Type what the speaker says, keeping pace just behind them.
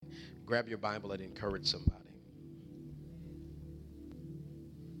Grab your Bible and encourage somebody.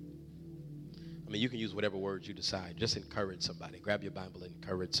 I mean, you can use whatever words you decide. Just encourage somebody. Grab your Bible and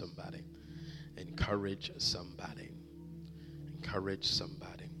encourage somebody. Encourage somebody. Encourage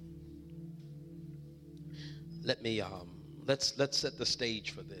somebody. Let me let's set the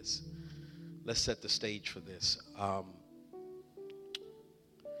stage for this. Let's set the stage for this.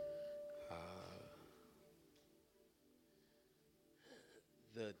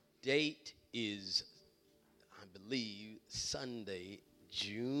 The date is, I believe, Sunday,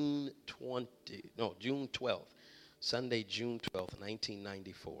 June 12th. Sunday, June 12th,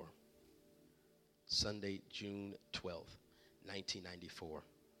 1994. Sunday, June 12th, 1994.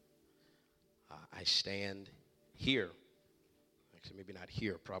 I stand here. Actually, maybe not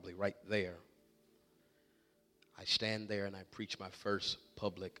here, probably right there. I stand there and I preach my first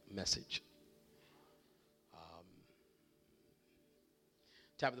public message.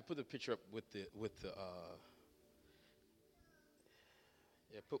 Tabitha, put the picture up with the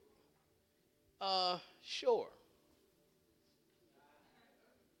sure.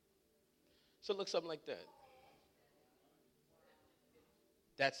 So it looks something like that.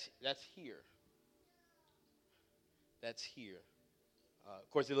 That's here. That's here.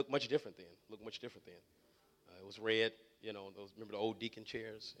 Of course, they look much different then. It was red, those, remember the old deacon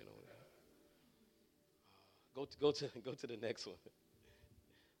chairs, Go to the next one.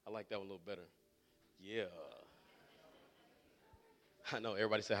 I like that one a little better. Yeah. I know,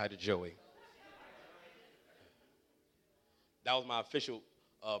 everybody say hi to Joey. That was my official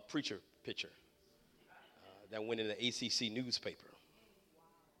preacher picture that went in the ACC newspaper.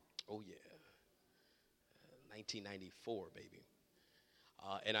 Oh, yeah. 1994, baby.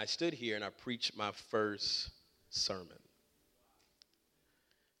 And I stood here and I preached my first sermon.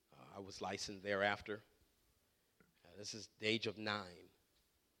 I was licensed thereafter. This is the age of 9.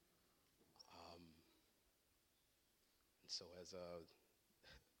 And so as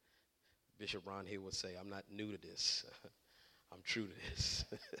Bishop Ron Hill would say, I'm not new to this. I'm true to this.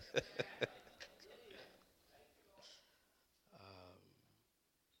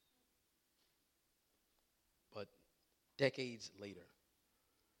 But decades later,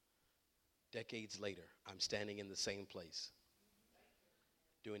 I'm standing in the same place,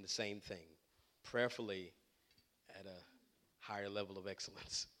 doing the same thing, prayerfully at a higher level of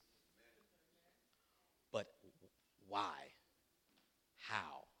excellence. But why?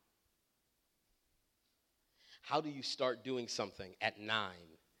 How? How do you start doing something at 9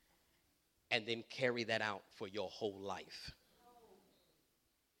 and then carry that out for your whole life?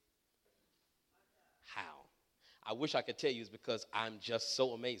 How? I wish I could tell you it's because I'm just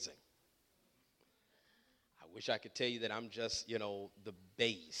so amazing. I wish I could tell you that I'm just, the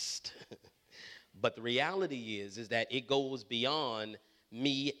best. But the reality is that it goes beyond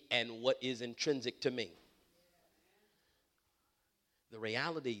me and what is intrinsic to me. The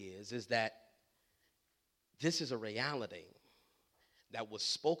reality is that this is a reality that was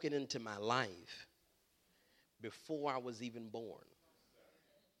spoken into my life before I was even born.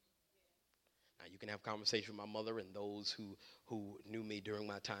 Now, you can have conversation with my mother and those who knew me during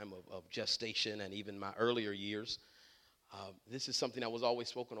my time of gestation and even my earlier years. This is something that was always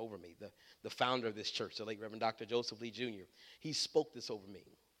spoken over me. The founder of this church, the late Reverend Dr. Joseph Lee Jr., he spoke this over me.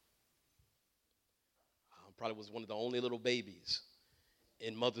 Probably was one of the only little babies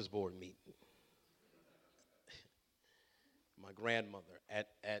in mother's board meeting. My grandmother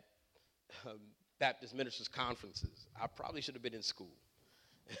at Baptist ministers conferences. I probably should have been in school.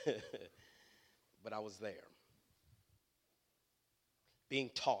 But I was there,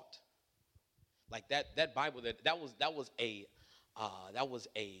 being taught, like that Bible that was a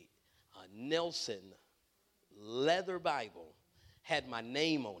Nelson leather Bible, had my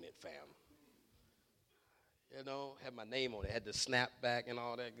name on it, fam. Had my name on it, had the snapback and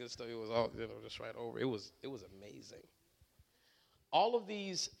all that good stuff. It was all just right over. It was amazing. All of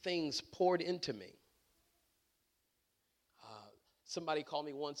these things poured into me. Somebody called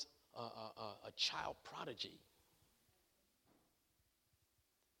me once a child prodigy.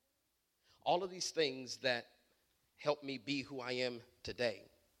 All of these things that helped me be who I am today.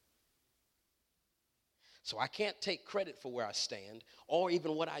 So I can't take credit for where I stand or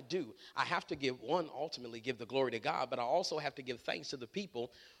even what I do. I have to ultimately give the glory to God, but I also have to give thanks to the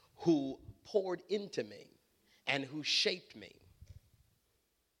people who poured into me and who shaped me.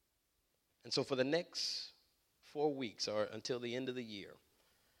 And so for the next 4 weeks or until the end of the year,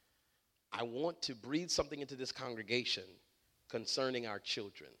 I want to breathe something into this congregation concerning our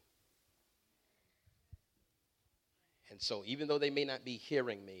children. And so even though they may not be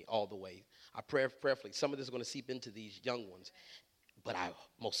hearing me all the way, I pray prayerfully, some of this is going to seep into these young ones. But I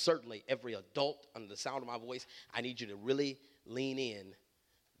most certainly, every adult under the sound of my voice, I need you to really lean in,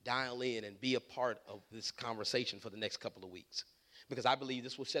 dial in, and be a part of this conversation for the next couple of weeks. Because I believe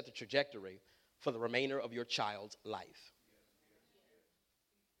this will set the trajectory for the remainder of your child's life.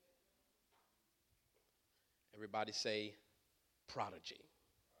 Everybody say prodigy.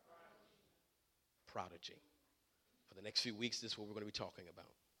 Prodigy. For the next few weeks, this is what we're going to be talking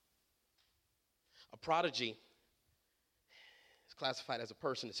about. A prodigy is classified as a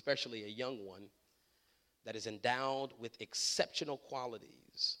person, especially a young one, that is endowed with exceptional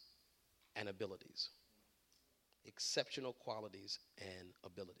qualities and abilities. Exceptional qualities and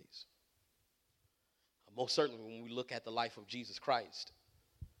abilities. Most certainly, when we look at the life of Jesus Christ,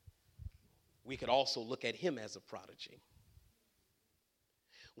 we could also look at him as a prodigy.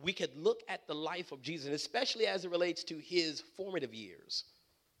 We could look at the life of Jesus, and especially as it relates to his formative years.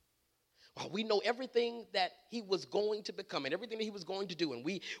 Well, we know everything that he was going to become and everything that he was going to do. And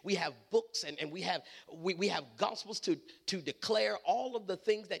we have books and we have gospels to declare all of the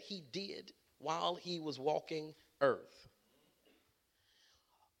things that he did while he was walking earth.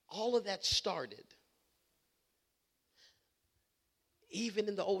 All of that started even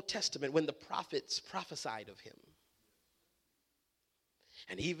in the Old Testament when the prophets prophesied of him.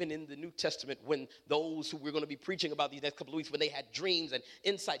 And even in the New Testament, when those who we're going to be preaching about these next couple of weeks, when they had dreams and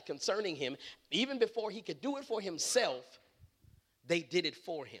insight concerning him, even before he could do it for himself, they did it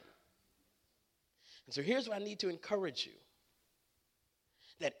for him. And so here's what I need to encourage you.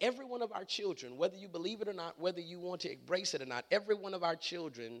 That every one of our children, whether you believe it or not, whether you want to embrace it or not, every one of our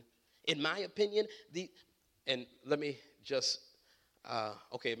children, in my opinion, and let me just,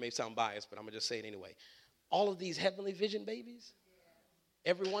 okay, it may sound biased, but I'm going to just say it anyway. All of these heavenly vision babies,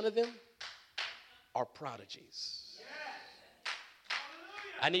 every one of them are prodigies.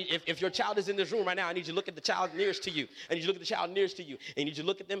 I need, if your child is in this room right now, I need you to look at the child nearest to you. I need you to look at the child nearest to you. And I need you to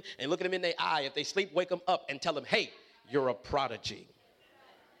look at them and look at them in their eye. If they sleep, wake them up and tell them, hey, you're a prodigy.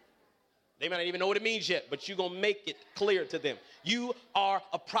 They might not even know what it means yet, but you're going to make it clear to them. You are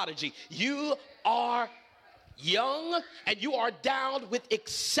a prodigy. You are young and you are endowed with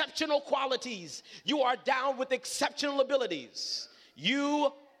exceptional qualities. You are endowed with exceptional abilities.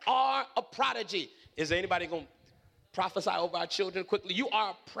 You are a prodigy. Is there anybody going to prophesy over our children quickly? You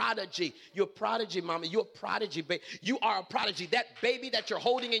are a prodigy. You're a prodigy, mama. You're a prodigy, baby. You are a prodigy. That baby that you're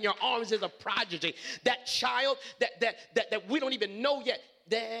holding in your arms is a prodigy. That child that we don't even know yet,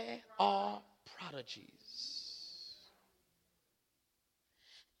 they are prodigies.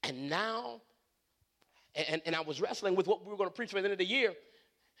 And now, and I was wrestling with what we were going to preach by the end of the year,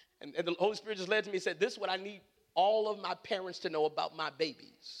 and the Holy Spirit just led to me and said, this is what I need all of my parents to know about my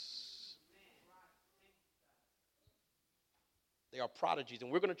babies. They are prodigies,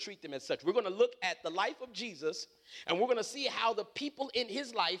 and we're going to treat them as such. We're going to look at the life of Jesus, and we're going to see how the people in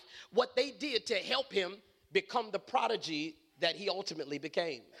his life, what they did to help him become the prodigy that he ultimately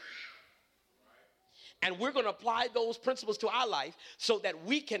became. And we're going to apply those principles to our life so that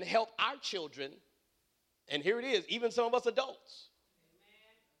we can help our children, and here it is, even some of us adults,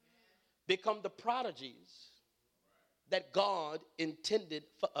 become the prodigies that God intended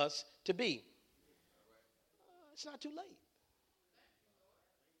for us to be. It's not too late.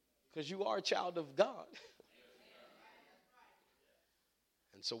 Because you are a child of God.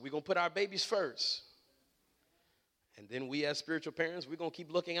 And so we're going to put our babies first. And then we as spiritual parents, we're going to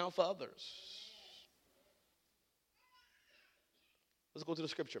keep looking out for others. Let's go to the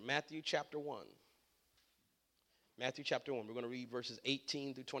scripture. Matthew chapter 1. Matthew chapter 1. We're going to read verses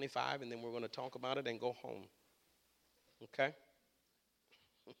 18 through 25, and then we're going to talk about it and go home. Okay?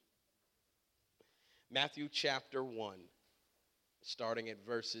 Matthew chapter 1, starting at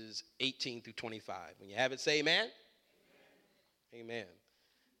verses 18 through 25. When you have it, say amen. Amen. Amen.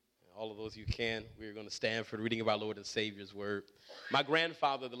 All of those you can, we're going to stand for the reading of our Lord and Savior's word. My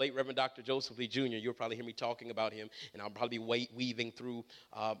grandfather, the late Reverend Dr. Joseph Lee Jr., you'll probably hear me talking about him, and I'll probably be weaving through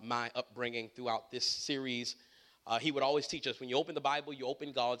my upbringing throughout this series. He would always teach us, when you open the Bible, you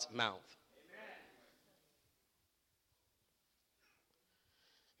open God's mouth.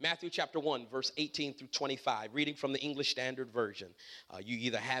 Matthew chapter 1, verse 18 through 25, reading from the English Standard Version. You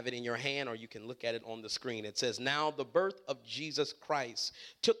either have it in your hand or you can look at it on the screen. It says, now the birth of Jesus Christ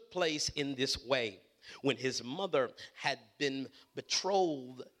took place in this way. When his mother had been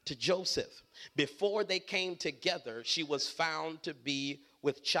betrothed to Joseph, before they came together, she was found to be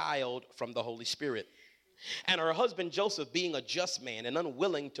with child from the Holy Spirit. And her husband Joseph, being a just man and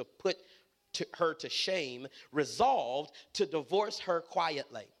unwilling to put her to shame, resolved to divorce her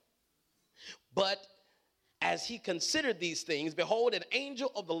quietly. But As he considered these things, behold, an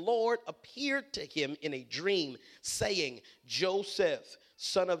angel of the Lord appeared to him in a dream, saying, Joseph,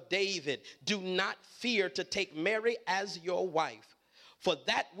 son of David, do not fear to take Mary as your wife, for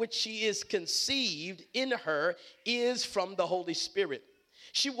that which she is conceived in her is from the Holy Spirit.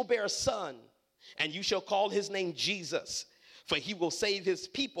 She will bear a son, and you shall call his name Jesus, for he will save his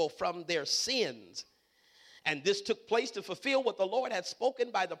people from their sins. And this took place to fulfill what the Lord had spoken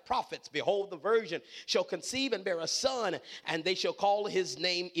by the prophets. Behold, the virgin shall conceive and bear a son, and they shall call his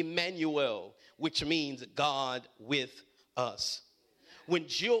name Emmanuel, which means God with us. When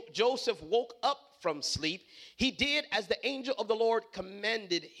Joseph woke up from sleep, he did as the angel of the Lord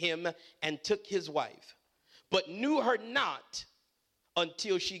commanded him and took his wife, but knew her not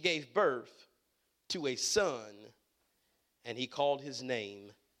until she gave birth to a son, and he called his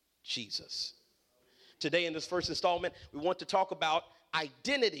name Jesus. Today in this first installment, we want to talk about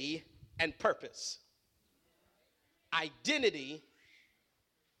identity and purpose. Identity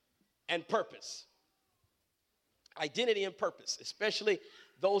and purpose. Identity and purpose, especially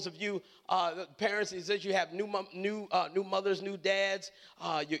those of you parents, it says you have new mothers, new dads.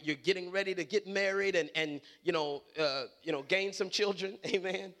 You're getting ready to get married and gain some children.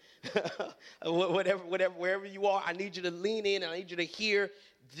 Amen. Wherever you are, I need you to lean in and I need you to hear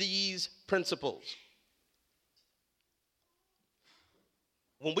these principles.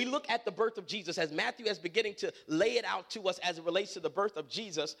 When we look at the birth of Jesus, as Matthew is beginning to lay it out to us as it relates to the birth of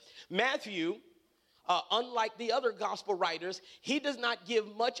Jesus, Matthew, unlike the other gospel writers, he does not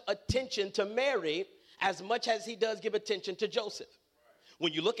give much attention to Mary as much as he does give attention to Joseph.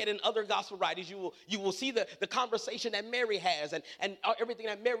 When you look at in other gospel writers, you will see the conversation that Mary has and everything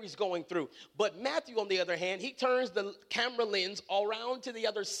that Mary's going through. But Matthew, on the other hand, he turns the camera lens around to the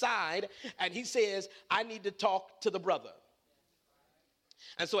other side, and he says, I need to talk to the brother.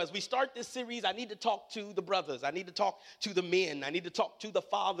 And so as we start this series, I need to talk to the brothers. I need to talk to the men. I need to talk to the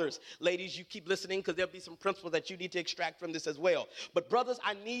fathers. Ladies, you keep listening because there'll be some principles that you need to extract from this as well. But brothers,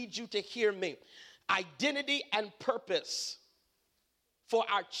 I need you to hear me. Identity and purpose for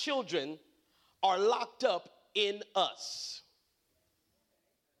our children are locked up in us.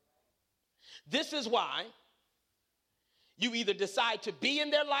 This is why you either decide to be in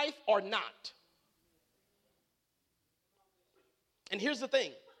their life or not. And here's the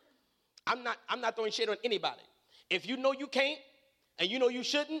thing. I'm not throwing shade on anybody. If you know you can't and you know you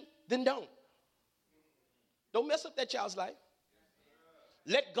shouldn't, then don't. Don't mess up that child's life.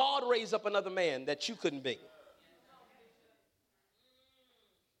 Let God raise up another man that you couldn't be.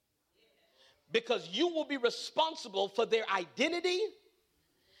 Because you will be responsible for their identity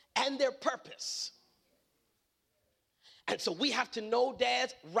and their purpose. And so we have to know,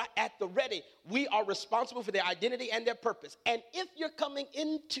 dads, right at the ready, we are responsible for their identity and their purpose. And if you're coming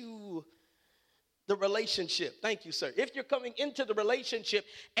into the relationship, thank you, sir. If you're coming into the relationship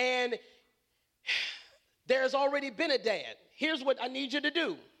and there's already been a dad, here's what I need you to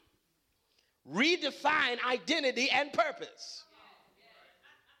do. Redefine identity and purpose.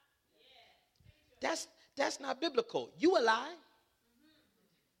 That's not biblical. You a lie.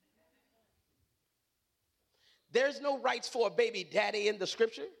 There's no rights for a baby daddy in the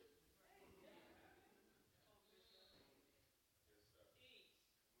scripture.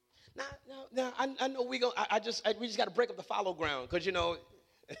 Now, I know we just got to break up the fallow ground because,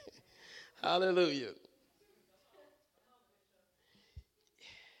 hallelujah.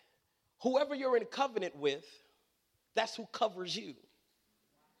 Whoever you're in covenant with, that's who covers you.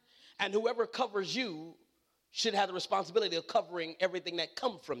 And whoever covers you should have the responsibility of covering everything that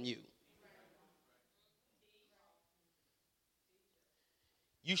comes from you.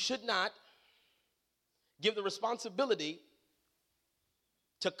 You should not give the responsibility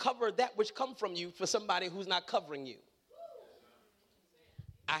to cover that which comes from you for somebody who's not covering you.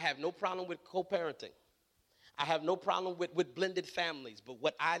 I have no problem with co-parenting. I have no problem with blended families. But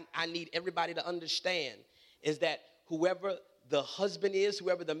what I need everybody to understand is that whoever the husband is,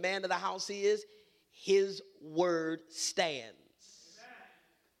 whoever the man of the house is, his word stands.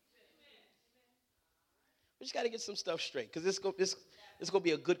 We just got to get some stuff straight because it's going to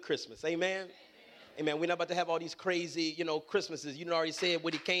be a good Christmas. Amen? Amen. We're not about to have all these crazy, Christmases. You already said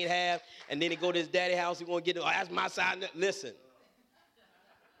what he can't have, and then he go to his daddy's house. He want to get, that's my side. Listen.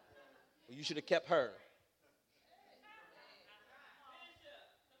 Well, you should have kept her.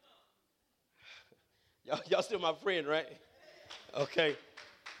 Y'all still my friend, right? Okay.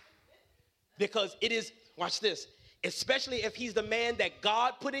 Because it is, watch this, especially if he's the man that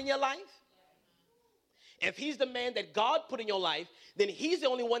God put in your life. If he's the man that God put in your life, then he's the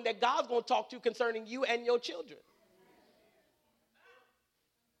only one that God's going to talk to concerning you and your children.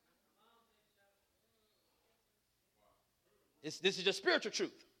 This is just spiritual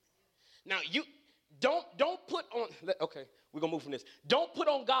truth. Now, you don't put on, okay, we're going to move from this. Don't put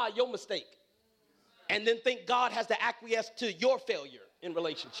on God your mistake and then think God has to acquiesce to your failure in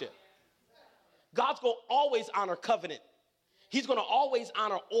relationship. God's going to always honor covenant. He's going to always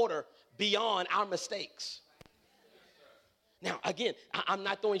honor order beyond our mistakes. Now, again, I'm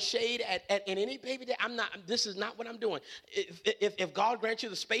not throwing shade at any baby. This is not what I'm doing. If God grants you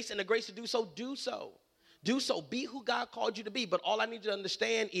the space and the grace to do so, do so. Do so. Be who God called you to be. But all I need you to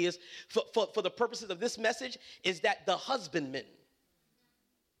understand is, for the purposes of this message, is that the husbandman,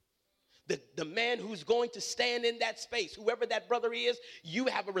 the man who's going to stand in that space, whoever that brother is, you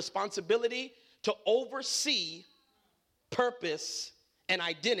have a responsibility to oversee purpose and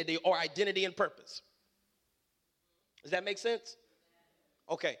identity, or identity and purpose. Does that make sense?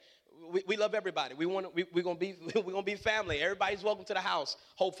 Okay. We love everybody. We're gonna be family. Everybody's welcome to the house,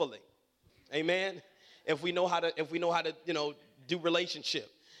 hopefully. Amen. If we know how to do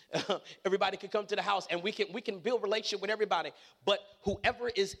relationship. Everybody can come to the house and we can build relationship with everybody. But whoever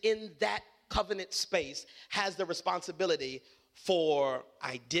is in that covenant space has the responsibility for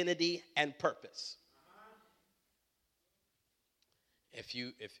identity and purpose.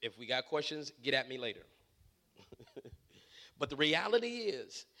 If we got questions, get at me later. But the reality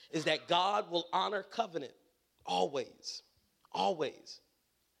is that God will honor covenant always, always.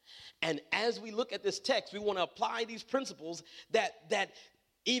 And as we look at this text, we want to apply these principles that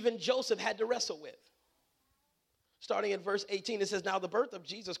even Joseph had to wrestle with. Starting at verse 18, it says, "Now the birth of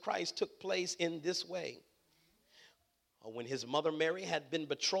Jesus Christ took place in this way. When his mother Mary had been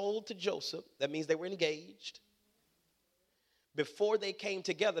betrothed to Joseph," that means they were engaged. Before they came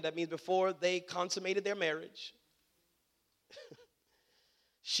together, that means before they consummated their marriage,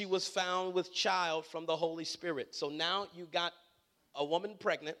 she was found with child from the Holy Spirit. So now you got a woman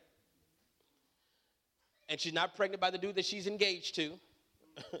pregnant, and she's not pregnant by the dude that she's engaged to.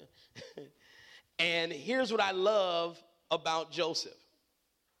 And here's what I love about Joseph.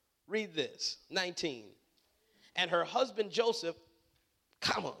 Read this, 19. "And her husband Joseph,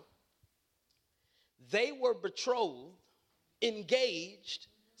 they were betrothed, engaged,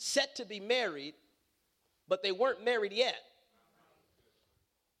 set to be married, but they weren't married yet.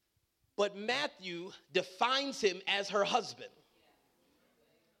 But Matthew defines him as her husband."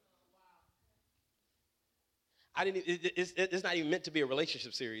 It's not even meant to be a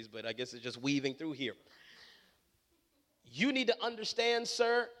relationship series, but I guess it's just weaving through here. You need to understand,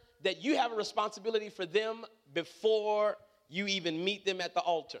 sir, that you have a responsibility for them before you even meet them at the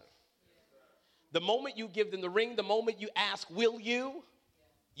altar. The moment you give them the ring, the moment you ask, "Will you?"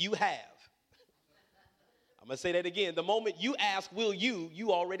 you have. I'm going to say that again. The moment you ask, "Will you?"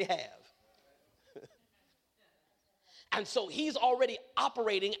 you already have. And so he's already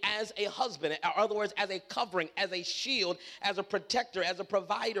operating as a husband, in other words, as a covering, as a shield, as a protector, as a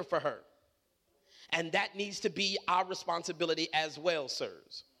provider for her. And that needs to be our responsibility as well,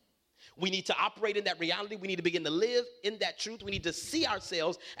 sirs. We need to operate in that reality. We need to begin to live in that truth. We need to see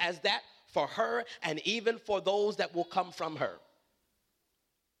ourselves as that for her and even for those that will come from her.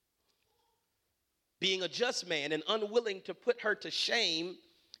 Being a just man and unwilling to put her to shame,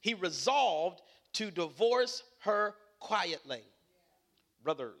 he resolved to divorce her quietly.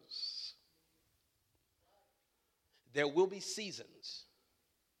 Brothers, there will be seasons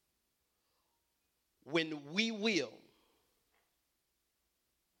when we will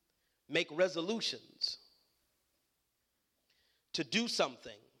make resolutions to do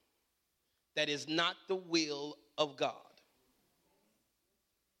something that is not the will of God.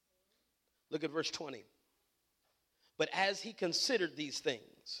 Look at verse 20. "But as he considered these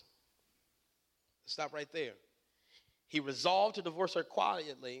things," stop right there. He resolved to divorce her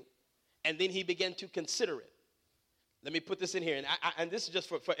quietly, and then he began to consider it. Let me put this in here, and this is just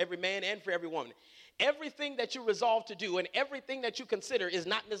for every man and for every woman. Everything that you resolve to do and everything that you consider is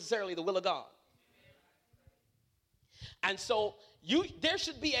not necessarily the will of God. And so there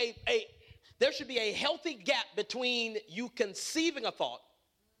should be a healthy gap between you conceiving a thought,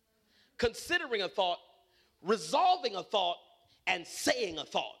 considering a thought, resolving a thought, and saying a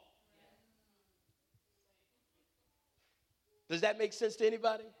thought. Does that make sense to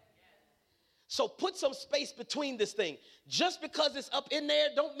anybody? So put some space between this thing. Just because it's up in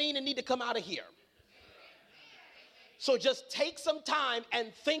there don't mean it need to come out of here. So just take some time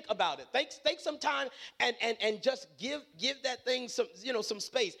and think about it. Take some time and just give that thing some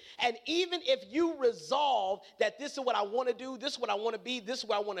space. And even if you resolve that this is what I want to do, this is what I want to be, this is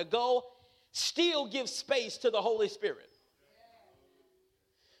where I want to go, still give space to the Holy Spirit.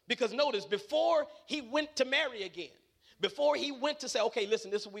 Because notice, before he went to marry again, Before he went to say, okay, listen,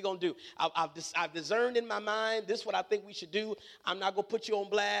 this is what we're going to do. I've discerned in my mind, this is what I think we should do. I'm not going to put you on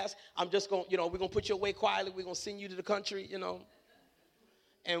blast. I'm just going to, we're going to put you away quietly. We're going to send you to the country,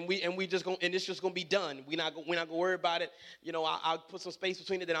 And we just going, and it's just going to be done. We're not going to worry about it. I'll put some space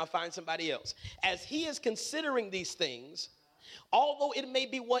between it, then I'll find somebody else. As he is considering these things, although it may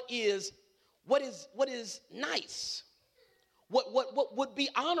be what is nice, what would be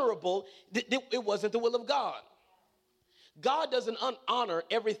honorable, it wasn't the will of God. God doesn't honor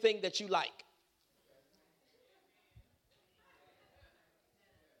everything that you like.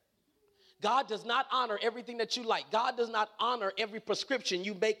 God does not honor everything that you like. God does not honor every prescription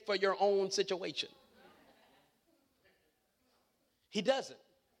you make for your own situation. He doesn't.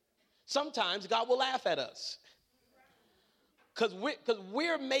 Sometimes God will laugh at us because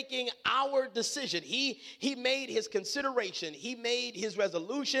we're making our decision. He made his consideration. He made his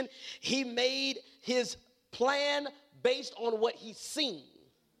resolution. He made his plan based on what he's seen.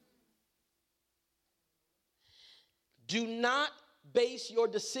 Do not base your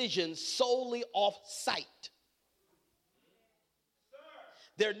decisions solely off sight.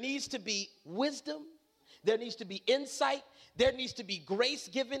 There needs to be wisdom. There needs to be insight. There needs to be grace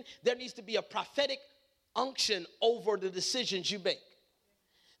given. There needs to be a prophetic unction over the decisions you make.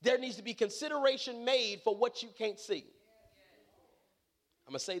 There needs to be consideration made for what you can't see.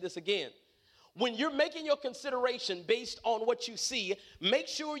 I'm going to say this again. When you're making your consideration based on what you see, make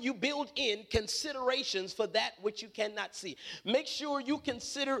sure you build in considerations for that which you cannot see. Make sure you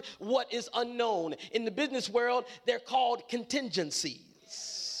consider what is unknown. In the business world, they're called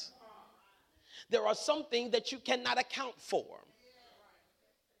contingencies. There are some things that you cannot account for.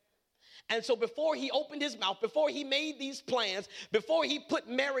 And so before he opened his mouth, before he made these plans, before he put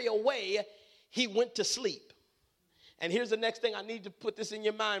Mary away, he went to sleep. And here's the next thing I need to put this in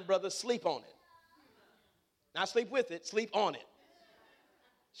your mind, brother. Sleep on it. Not sleep with it, sleep on it.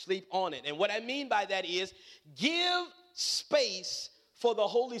 Sleep on it. And what I mean by that is give space for the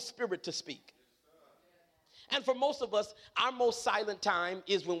Holy Spirit to speak. And for most of us, our most silent time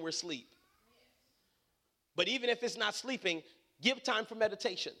is when we're asleep. But even if it's not sleeping, give time for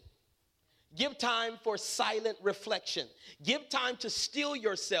meditation. Give time for silent reflection. Give time to still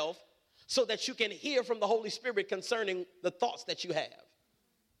yourself so that you can hear from the Holy Spirit concerning the thoughts that you have.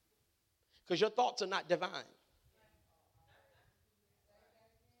 Because your thoughts are not divine.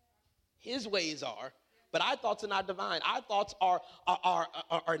 His ways are, but our thoughts are not divine. Our thoughts are our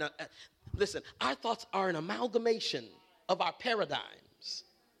thoughts are an amalgamation of our paradigms.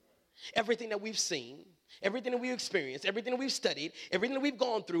 Everything that we've seen, everything that we've experienced, everything that we've studied, everything that we've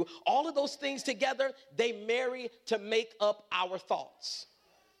gone through, all of those things together, they marry to make up our thoughts.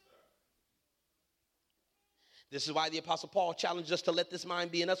 This is why the Apostle Paul challenged us to let this mind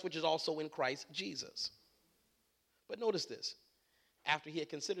be in us, which is also in Christ Jesus. But notice this. After he had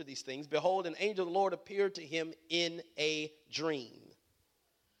considered these things, behold, an angel of the Lord appeared to him in a dream.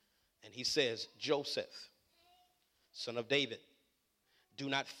 And he says, Joseph, son of David, do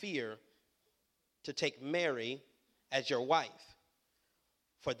not fear to take Mary as your wife,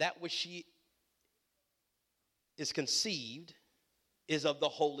 for that which she is conceived is of the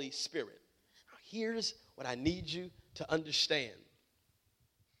Holy Spirit. Now, here's what I need you to understand.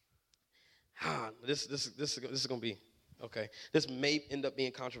 This is going to be, okay. This may end up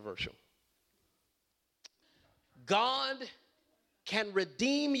being controversial. God can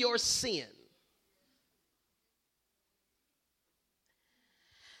redeem your sin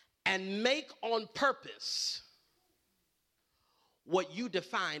and make on purpose what you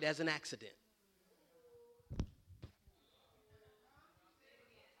defined as an accident.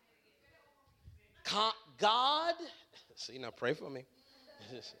 God, see, now pray for me.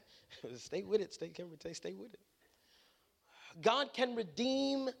 Stay with it. Stay with it. God can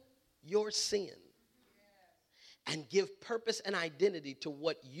redeem your sin and give purpose and identity to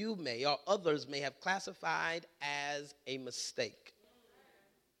what you may or others may have classified as a mistake.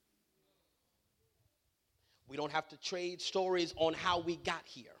 We don't have to trade stories on how we got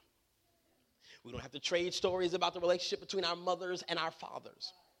here. We don't have to trade stories about the relationship between our mothers and our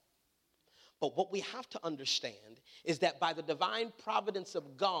fathers. But what we have to understand is that by the divine providence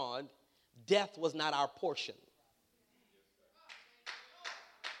of God, death was not our portion.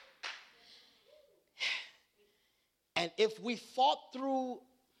 And if we fought through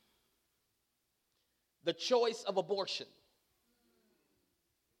the choice of abortion,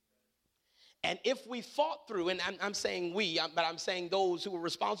 and if we fought through, and I'm saying we, but I'm saying those who were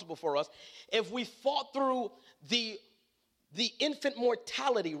responsible for us, if we fought through the infant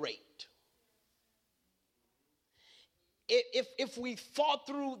mortality rate, if we fought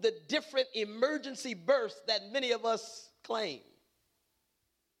through the different emergency births that many of us claim.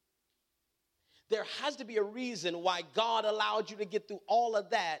 There has to be a reason why God allowed you to get through all of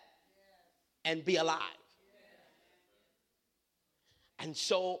that and be alive. And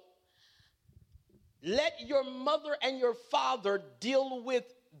so let your mother and your father deal with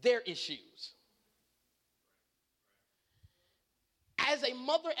their issues. As a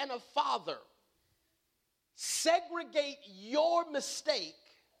mother and a father, segregate your mistake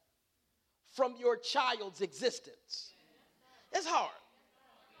from your child's existence. It's hard.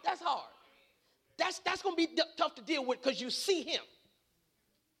 That's hard. That's going to be tough to deal with because you see him.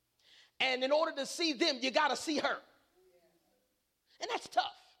 And in order to see them, you got to see her. And that's tough.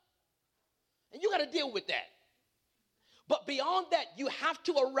 And you got to deal with that. But beyond that, you have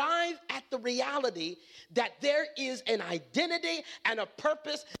to arrive at the reality that there is an identity and a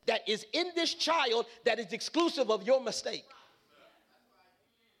purpose that is in this child that is exclusive of your mistake.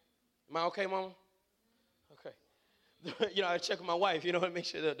 Am I okay, Mama? Okay. You know, I check with my wife, you know, to make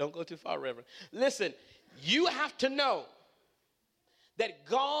sure that don't go too far, Reverend. Listen, you have to know that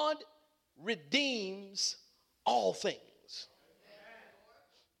God redeems all things.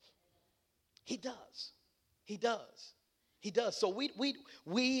 He does. He does. He does. So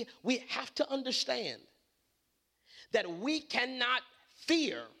we have to understand that we cannot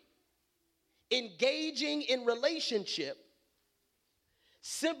fear engaging in relationship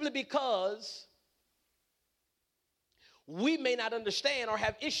simply because we may not understand or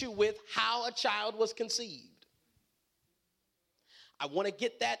have issue with how a child was conceived. I want to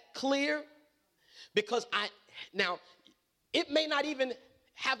get that clear because now it may not even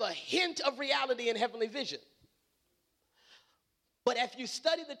have a hint of reality in heavenly vision. But if you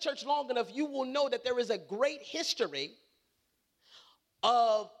study the church long enough, you will know that there is a great history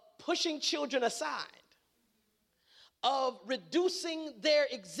of pushing children aside, of reducing their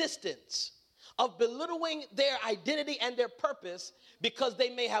existence, of belittling their identity and their purpose because they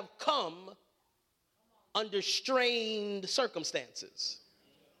may have come under strained circumstances.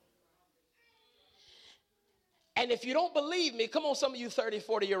 And if you don't believe me, come on, some of you 30,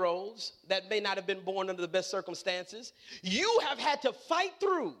 40-year-olds that may not have been born under the best circumstances, you have had to fight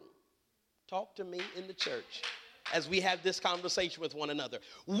through. Talk to me in the church as we have this conversation with one another.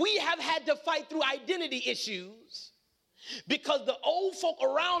 We have had to fight through identity issues because the old folk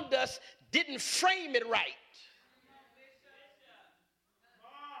around us didn't frame it right.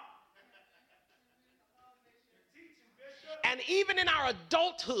 And even in our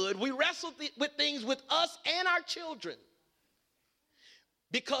adulthood, we wrestle with things with us and our children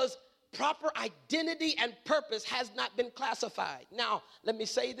because proper identity and purpose has not been classified. Now, let me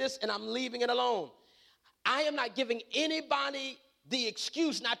say this, and I'm leaving it alone. I am not giving anybody the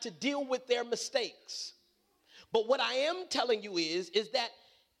excuse not to deal with their mistakes. But what I am telling you is that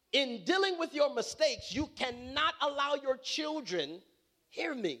in dealing with your mistakes, you cannot allow your children,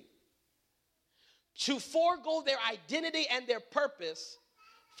 hear me, to forego their identity and their purpose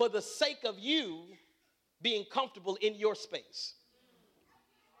for the sake of you being comfortable in your space.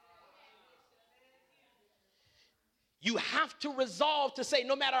 You have to resolve to say,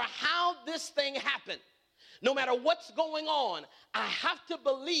 no matter how this thing happened, no matter what's going on, I have to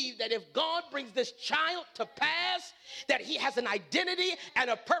believe that if God brings this child to pass, that he has an identity and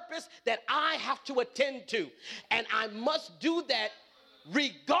a purpose that I have to attend to. And I must do that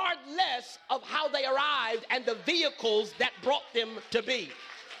regardless of how they arrived and the vehicles that brought them to be.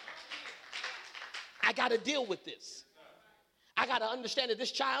 I got to deal with this. I got to understand that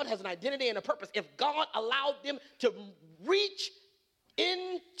this child has an identity and a purpose. If God allowed them to reach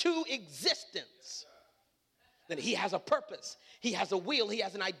into existence, then he has a purpose. He has a will. He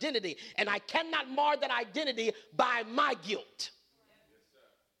has an identity. And I cannot mar that identity by my guilt.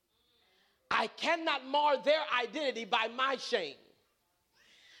 I cannot mar their identity by my shame.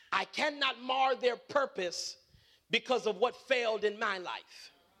 I cannot mar their purpose because of what failed in my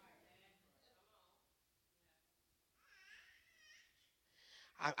life.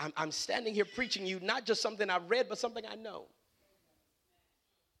 I'm standing here preaching you not just something I've read, but something I know.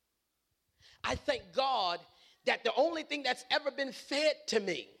 I thank God that the only thing that's ever been fed to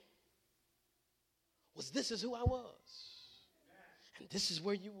me was this is who I was. And this is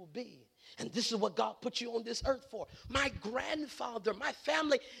where you will be. And this is what God put you on this earth for. My grandfather, my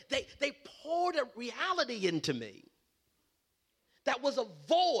family, they poured a reality into me that was a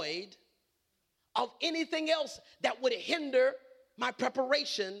void of anything else that would hinder my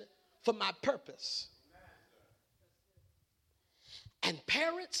preparation for my purpose. And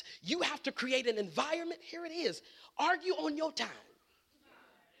parents, you have to create an environment. Here it is. Argue on your time.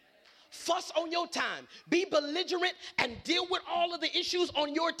 fuss on your time. Be belligerent and deal with all of the issues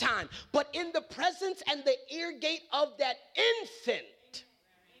on your time. But in the presence and the ear gate of that infant,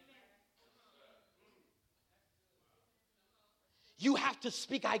 you have to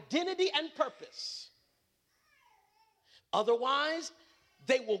speak identity and purpose. Otherwise,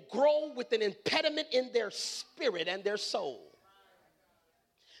 they will grow with an impediment in their spirit and their soul,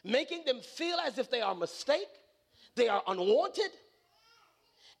 making them feel as if they are a mistake, they are unwanted,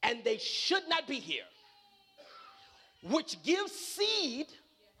 and they should not be here, which gives seed,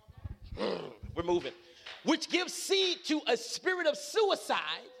 we're moving, which gives seed to a spirit of suicide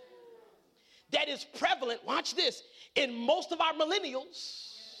that is prevalent, watch this, in most of our millennials,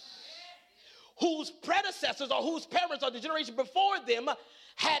 whose predecessors or whose parents or the generation before them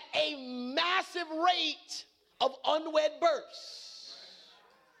had a massive rate of unwed births.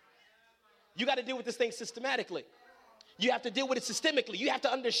 You got to deal with this thing systematically. You have to deal with it systemically. You have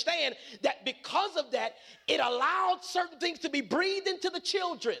to understand that because of that, it allowed certain things to be breathed into the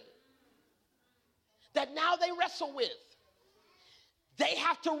children that now they wrestle with. They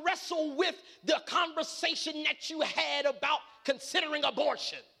have to wrestle with the conversation that you had about considering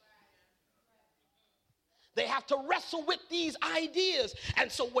abortion. They have to wrestle with these ideas.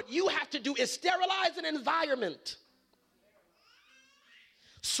 And so what you have to do is sterilize an environment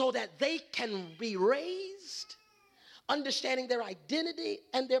so that they can be raised understanding their identity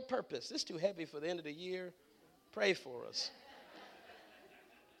and their purpose. It's too heavy for the end of the year. Pray for us.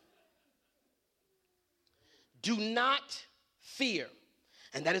 Do not fear.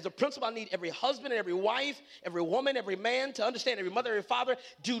 And that is a principle I need every husband and every wife, every woman, every man to understand, every mother, every father.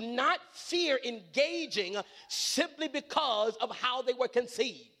 Do not fear engaging simply because of how they were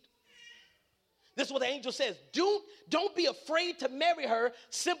conceived. This is what the angel says. Don't be afraid to marry her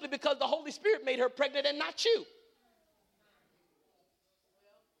simply because the Holy Spirit made her pregnant and not you.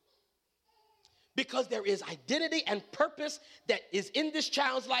 Because there is identity and purpose that is in this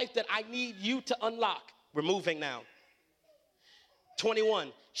child's life that I need you to unlock. We're moving now.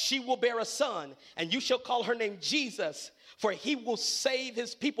 21, she will bear a son, and you shall call her name Jesus, for he will save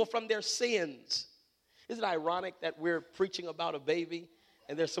his people from their sins. Isn't it ironic that we're preaching about a baby,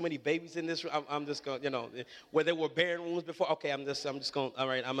 and there's so many babies in this room? I'm just going, where there were barren wombs before. Okay, I'm just going, all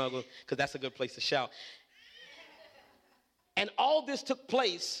right, I'm going to go, because that's a good place to shout. And all this took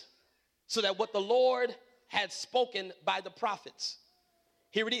place so that what the Lord had spoken by the prophets.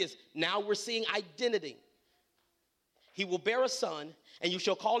 Here it is. Now we're seeing identity. He will bear a son, and you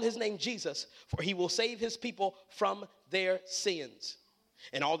shall call his name Jesus, for he will save his people from their sins.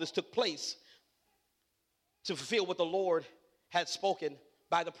 And all this took place to fulfill what the Lord had spoken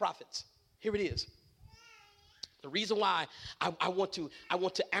by the prophets. Here it is. The reason why I want to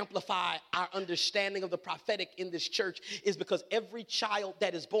amplify our understanding of the prophetic in this church is because every child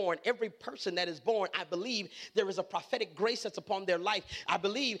that is born, every person that is born, I believe there is a prophetic grace that's upon their life. I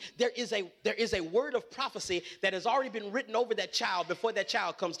believe there is a word of prophecy that has already been written over that child before that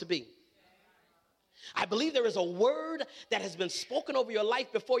child comes to be. I believe there is a word that has been spoken over your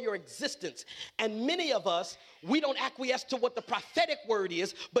life before your existence. And many of us, we don't acquiesce to what the prophetic word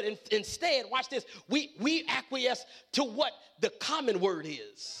is, but instead, watch this, we acquiesce to what the common word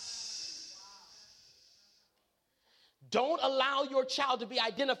is. Don't allow your child to be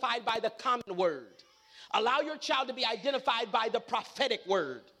identified by the common word. Allow your child to be identified by the prophetic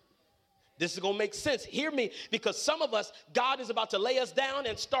word. This is going to make sense. Hear me, because some of us, God is about to lay us down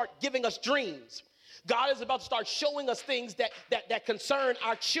and start giving us dreams. God is about to start showing us things that concern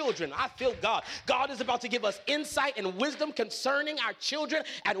our children. I feel God. God is about to give us insight and wisdom concerning our children,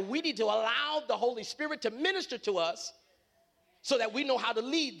 and we need to allow the Holy Spirit to minister to us so that we know how to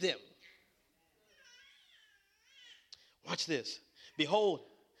lead them. Watch this. Behold,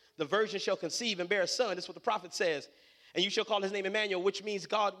 the virgin shall conceive and bear a son. This is what the prophet says. And you shall call his name Emmanuel, which means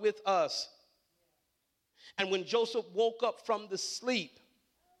God with us. And when Joseph woke up from the sleep,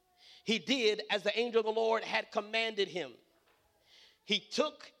 he did as the angel of the Lord had commanded him. He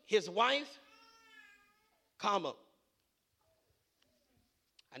took his wife, I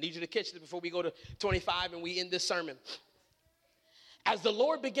need you to catch this before we go to 25 and we end this sermon. As the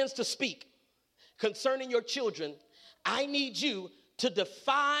Lord begins to speak concerning your children, I need you to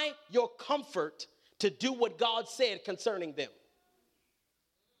defy your comfort to do what God said concerning them.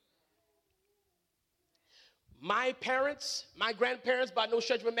 My parents, my grandparents, by no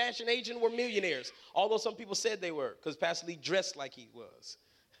stretch of imagination, were millionaires. Although some people said they were, because Pastor Lee dressed like he was.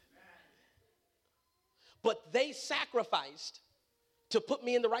 But they sacrificed to put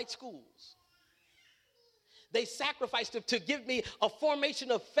me in the right schools. They sacrificed to give me a formation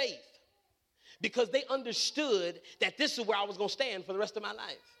of faith because they understood that this is where I was going to stand for the rest of my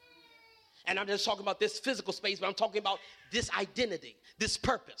life. And I'm just talking about this physical space, but I'm talking about this identity, this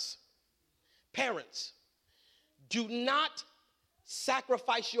purpose. Parents, do not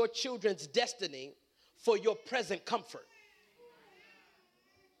sacrifice your children's destiny for your present comfort.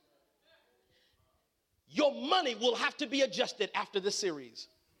 Your money will have to be adjusted after this series.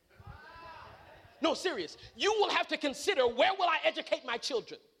 No, serious. You will have to consider, where will I educate my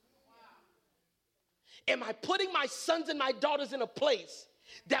children? Am I putting my sons and my daughters in a place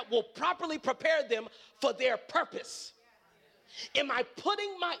that will properly prepare them for their purpose? Am I putting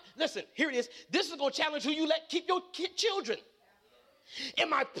listen, here it is. This is going to challenge who you let keep your children.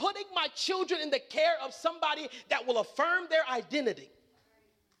 Am I putting my children in the care of somebody that will affirm their identity?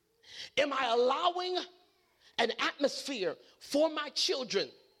 Am I allowing an atmosphere for my children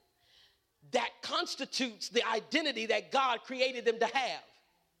that constitutes the identity that God created them to have?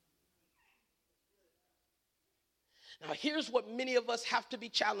 Now, here's what many of us have to be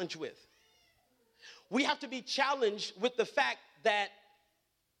challenged with. We have to be challenged with the fact that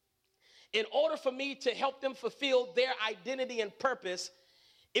in order for me to help them fulfill their identity and purpose,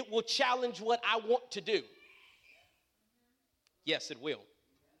 it will challenge what I want to do. Yes, it will.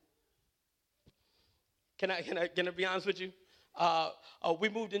 Can I be honest with you? We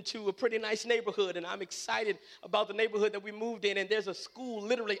moved into a pretty nice neighborhood, and I'm excited about the neighborhood that we moved in, and there's a school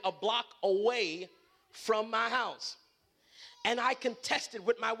literally a block away from my house. And I contested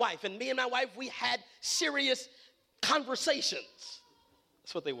with my wife, and me and my wife, we had serious conversations.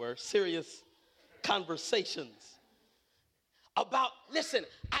 That's what they were, serious conversations about, listen,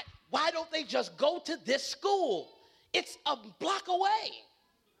 why don't they just go to this school? It's a block away.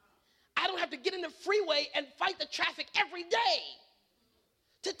 I don't have to get in the freeway and fight the traffic every day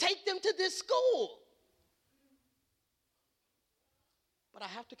to take them to this school. But I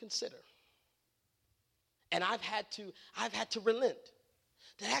have to consider, and I've had to relent,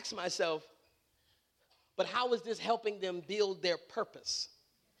 to ask myself, but how is this helping them build their purpose?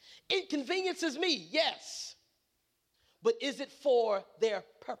 It conveniences me, yes, but is it for their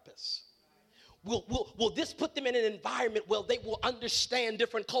purpose? Will this put them in an environment where they will understand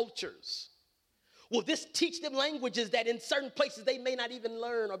different cultures? Will this teach them languages that in certain places they may not even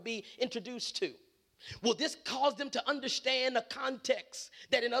learn or be introduced to? Will this cause them to understand a context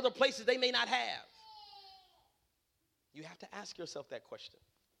that in other places they may not have? You have to ask yourself that question.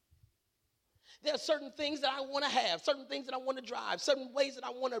 There are certain things that I want to have, certain things that I want to drive, certain ways that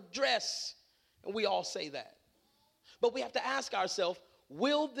I want to dress, and we all say that. But we have to ask ourselves,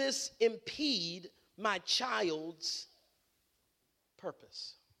 will this impede my child's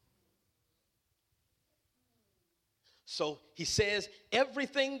purpose? So he says,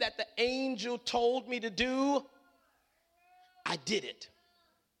 everything that the angel told me to do, I did it.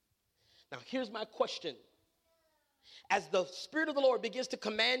 Now, here's my question. As the Spirit of the Lord begins to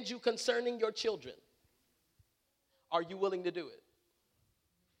command you concerning your children, are you willing to do it?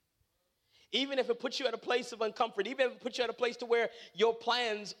 Even if it puts you at a place of uncomfort, even if it puts you at a place to where your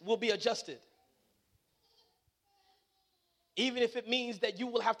plans will be adjusted. Even if it means that you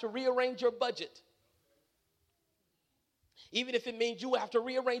will have to rearrange your budget. Even if it means you will have to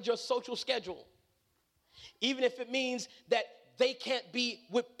rearrange your social schedule. Even if it means that they can't be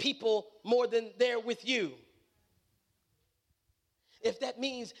with people more than they're with you. If that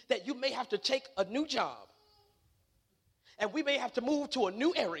means that you may have to take a new job, and we may have to move to a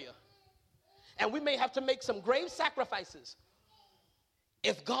new area, and we may have to make some grave sacrifices,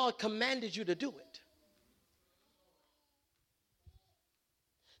 if God commanded you to do it.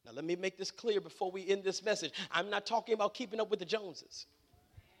 Now, let me make this clear before we end this message. I'm not talking about keeping up with the Joneses.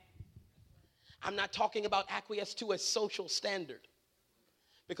 I'm not talking about acquiesce to a social standard.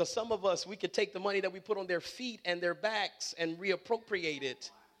 Because some of us, we could take the money that we put on their feet and their backs and reappropriate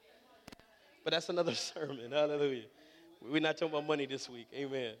it. But that's another sermon. Hallelujah. We're not talking about money this week.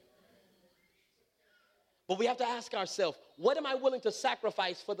 Amen. But we have to ask ourselves, what am I willing to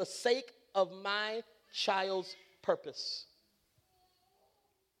sacrifice for the sake of my child's purpose?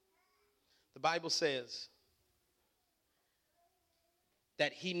 The Bible says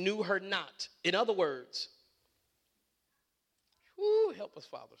that he knew her not. In other words, help us,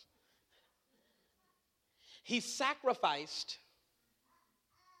 fathers. He sacrificed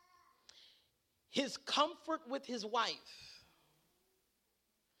his comfort with his wife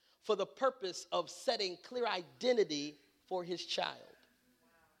for the purpose of setting clear identity for his child.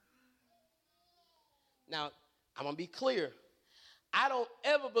 Now, I'm going to be clear. I don't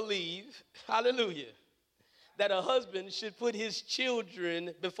ever believe, hallelujah, that a husband should put his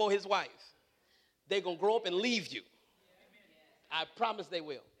children before his wife. They're going to grow up and leave you. I promise they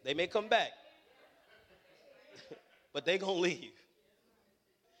will. They may come back, but they're going to leave.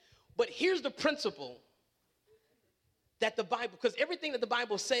 But here's the principle that the Bible, because everything that the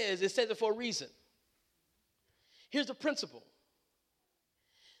Bible says, it says it for a reason. Here's the principle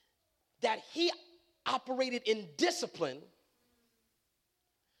that he operated in discipline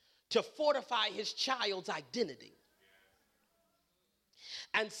to fortify his child's identity.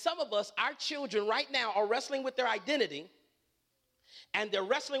 And some of us, our children right now are wrestling with their identity, and they're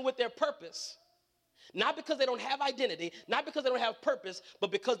wrestling with their purpose, not because they don't have identity, not because they don't have purpose,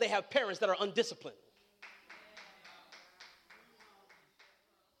 but because they have parents that are undisciplined.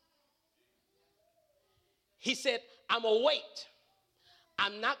 He said, I'm going to wait.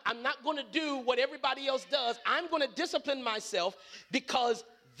 I'm not going to do what everybody else does. I'm going to discipline myself because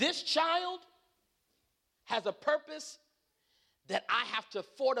this child has a purpose that I have to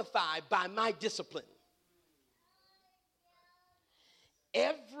fortify by my discipline.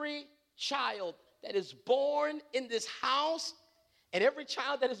 Every child that is born in this house and every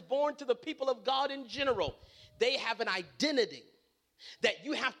child that is born to the people of God in general, they have an identity that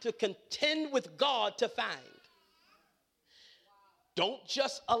you have to contend with God to find. Don't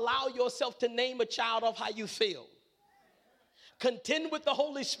just allow yourself to name a child off how you feel. Contend with the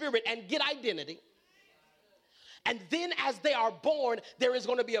Holy Spirit and get identity. And then as they are born, there is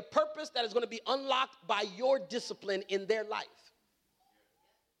going to be a purpose that is going to be unlocked by your discipline in their life.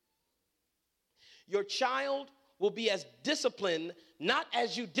 Your child will be as disciplined, not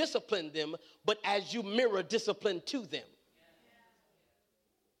as you discipline them, but as you mirror discipline to them.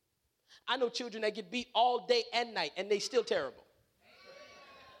 I know children that get beat all day and night, and they still terrible.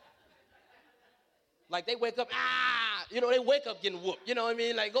 Like they wake up, they wake up getting whooped. You know what I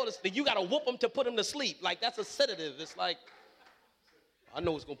mean? Like go to sleep. You got to whoop them to put them to sleep. Like that's a sedative. It's like, I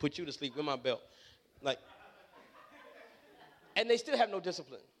know it's going to put you to sleep with my belt. Like, and they still have no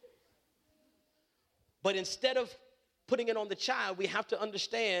discipline. But instead of putting it on the child, we have to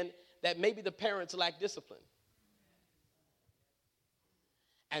understand that maybe the parents lack discipline.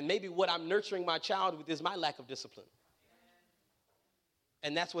 And maybe what I'm nurturing my child with is my lack of discipline.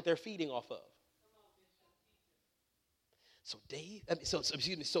 And that's what they're feeding off of. So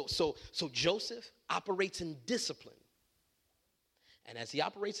Joseph operates in discipline. And as he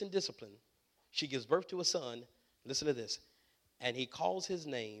operates in discipline, she gives birth to a son. Listen to this. And he calls his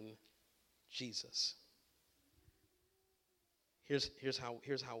name Jesus. Here's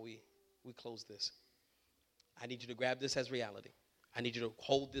how we close this. I need you to grab this as reality. I need you to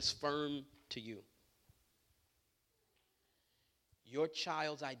hold this firm to you. Your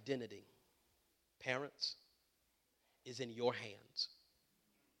child's identity, parents, is in your hands.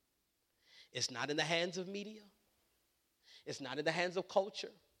 It's not in the hands of media. It's not in the hands of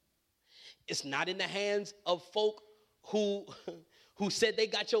culture. It's not in the hands of folk who said they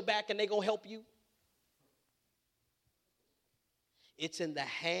got your back and they gonna help you. It's in the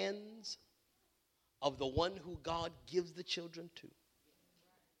hands of the one who God gives the children to.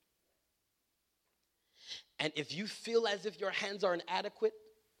 And if you feel as if your hands are inadequate,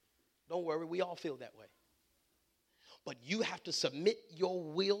 don't worry, we all feel that way. But you have to submit your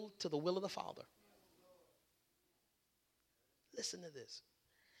will to the will of the Father. Listen to this.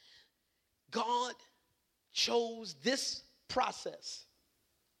 God chose this process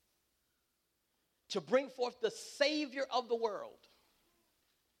to bring forth the Savior of the world.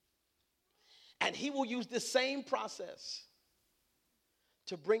 And he will use this same process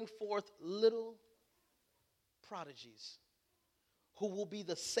to bring forth little prodigies who will be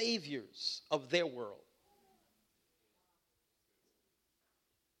the saviors of their world.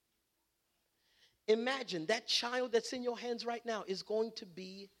 Imagine that child that's in your hands right now is going to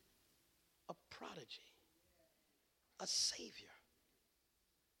be a prodigy, a savior.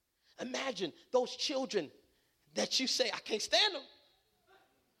 Imagine those children that you say, I can't stand them,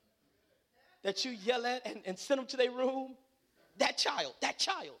 that you yell at and send them to their room. That child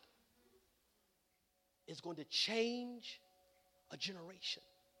is going to change a generation.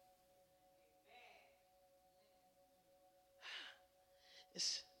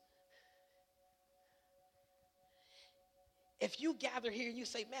 If you gather here and you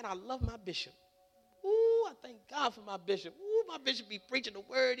say, man, I love my bishop. Ooh, I thank God for my bishop. Ooh, my bishop be preaching the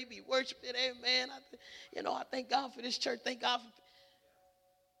word. He be worshiping. Amen. I thank God for this church. Thank God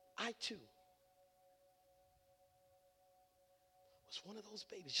for... I too was one of those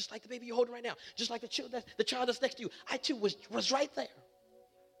babies, just like the baby you're holding right now, just like the child that's next to you. I too was right there.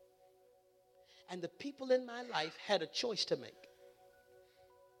 And the people in my life had a choice to make.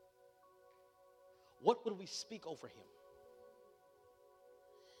 What would we speak over him?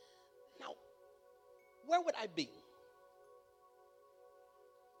 Now, where would I be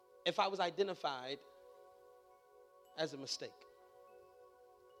if I was identified as a mistake?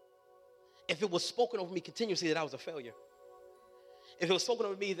 if it was spoken over me continuously that I was a failure, if it was spoken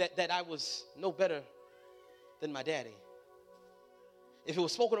over me that I was no better than my daddy, if it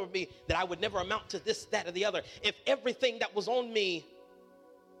was spoken over me that I would never amount to this, that, or the other, if everything that was on me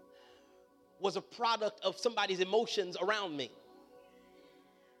was a product of somebody's emotions around me,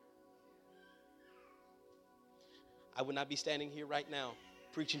 I would not be standing here right now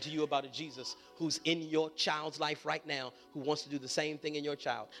preaching to you about a Jesus who's in your child's life right now, who wants to do the same thing in your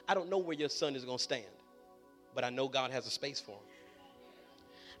child. I don't know where your son is going to stand, but I know God has a space for him.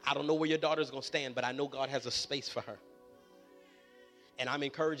 I don't know where your daughter is going to stand, but I know God has a space for her. And I'm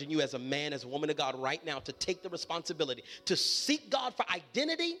encouraging you as a man, as a woman of God right now, to take the responsibility to seek God for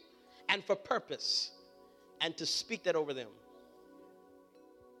identity and for purpose, and to speak that over them.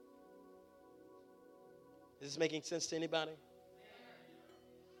 Is this making sense to anybody?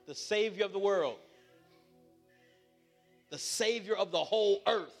 The Savior of the world, the Savior of the whole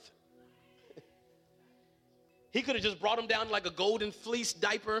earth. He could have just brought him down like a golden fleece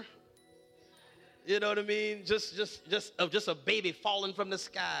diaper. You know what I mean? Just a baby falling from the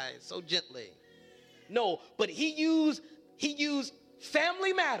sky so gently. No, but he used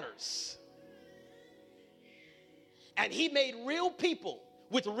Family Matters. And he made real people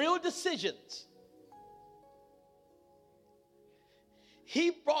with real decisions.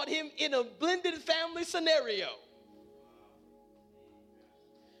 He brought him in a blended family scenario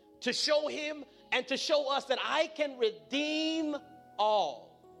to show him and to show us that I can redeem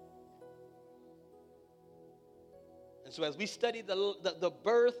all. And so as we study the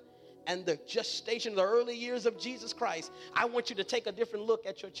birth and the gestation, the early years of Jesus Christ, I want you to take a different look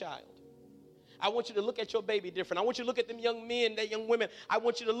at your child. I want you to look at your baby different. I want you to look at them young men, that young women. I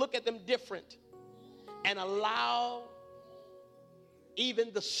want you to look at them different and allow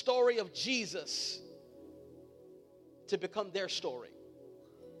even the story of Jesus to become their story,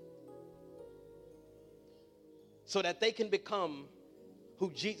 so that they can become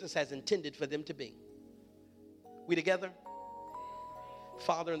who Jesus has intended for them to be. We together?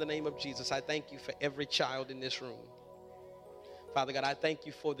 Father, in the name of Jesus, I thank you for every child in this room. Father God, I thank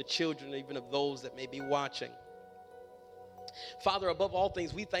you for the children, even of those that may be watching. Father, above all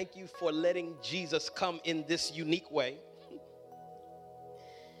things, we thank you for letting Jesus come in this unique way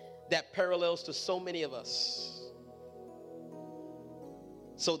that parallels to so many of us,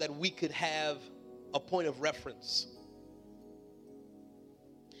 so that we could have a point of reference.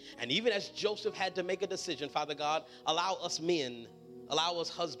 And even as Joseph had to make a decision, Father God, allow us men, allow us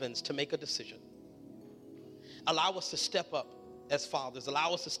husbands to make a decision. Allow us to step up as fathers.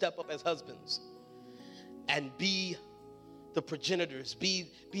 Allow us to step up as husbands and be the progenitors,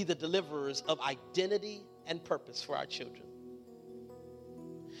 be the deliverers of identity and purpose for our children.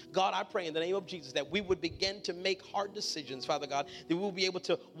 God, I pray in the name of Jesus that we would begin to make hard decisions, Father God, that we will be able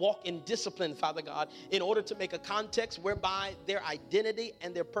to walk in discipline, Father God, in order to make a context whereby their identity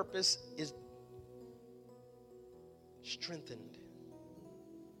and their purpose is strengthened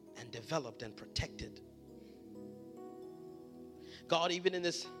and developed and protected. God, even in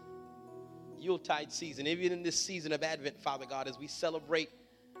this Yuletide season, even in this season of Advent, Father God, as we celebrate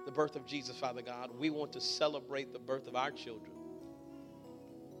the birth of Jesus, Father God, we want to celebrate the birth of our children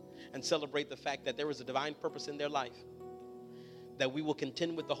and celebrate the fact that there is a divine purpose in their life that we will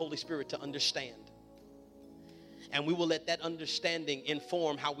contend with the Holy Spirit to understand. And we will let that understanding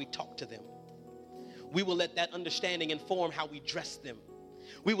inform how we talk to them. We will let that understanding inform how we dress them.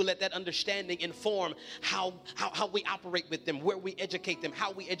 We will let that understanding inform how we operate with them, where we educate them,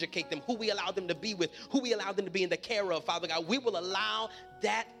 how we educate them, who we allow them to be with, who we allow them to be in the care of, Father God. We will allow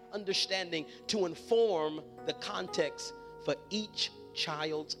that understanding to inform the context for each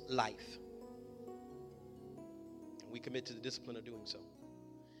child's life. And we commit to the discipline of doing so.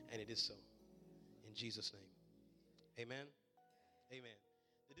 And it is so. In Jesus' name. Amen. Amen.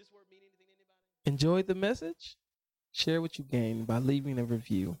 Did this word mean anything to anybody? Enjoyed the message? Share what you gained by leaving a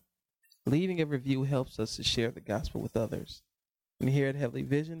review. Leaving a review helps us to share the gospel with others. And here at Heavenly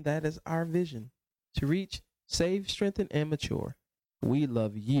Vision, that is our vision: to reach, save, strengthen, and mature. We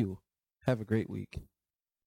love you. Have a great week.